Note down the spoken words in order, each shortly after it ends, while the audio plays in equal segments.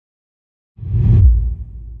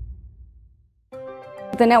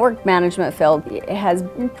The network management field has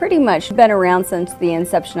pretty much been around since the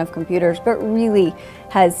inception of computers, but really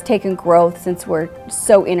has taken growth since we're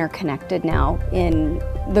so interconnected now in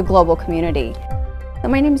the global community. So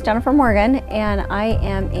my name is Jennifer Morgan, and I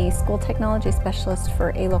am a school technology specialist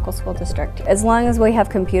for a local school district. As long as we have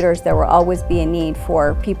computers, there will always be a need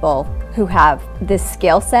for people who have this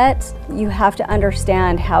skill set. You have to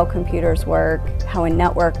understand how computers work, how a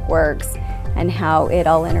network works, and how it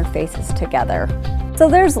all interfaces together. So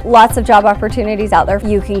there's lots of job opportunities out there.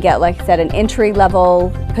 You can get, like I said, an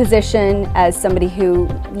entry-level position as somebody who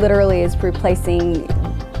literally is replacing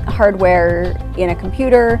hardware in a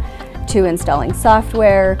computer, to installing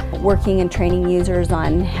software, working and training users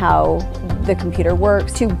on how the computer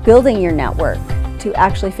works, to building your network, to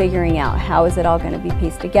actually figuring out how is it all going to be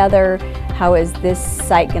pieced together, how is this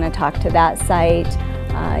site going to talk to that site.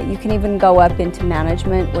 You can even go up into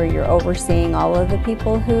management where you're overseeing all of the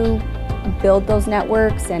people who build those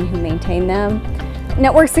networks and who maintain them.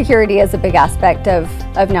 Network security is a big aspect of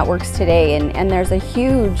networks today, and there's a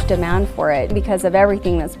huge demand for it because of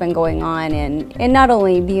everything that's been going on in not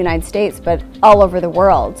only the United States but all over the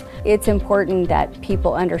world. It's important that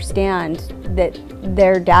people understand that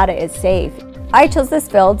their data is safe. I chose this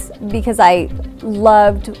field because I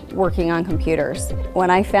loved working on computers. When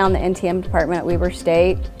I found the NTM department at Weber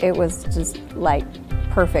State, it was just like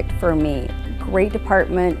perfect for me. Great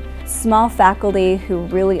department, small faculty who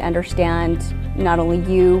really understand not only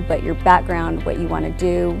you, but your background, what you want to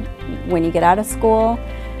do when you get out of school,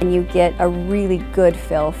 and you get a really good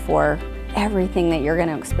feel for everything that you're going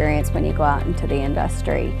to experience when you go out into the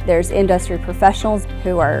industry. There's industry professionals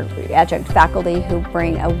who are adjunct faculty who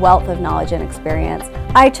bring a wealth of knowledge and experience.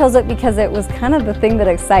 I chose it because it was kind of the thing that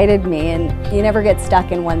excited me, and you never get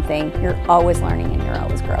stuck in one thing. You're always learning and you're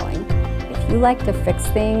always growing. If you like to fix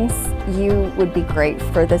things, you would be great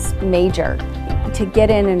for this major. To get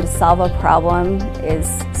in and to solve a problem is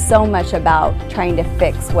so much about trying to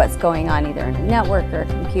fix what's going on either in a network or a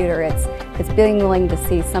computer. It's being willing to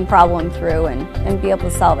see some problem through and be able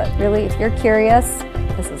to solve it. Really, if you're curious,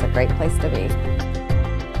 this is a great place to be.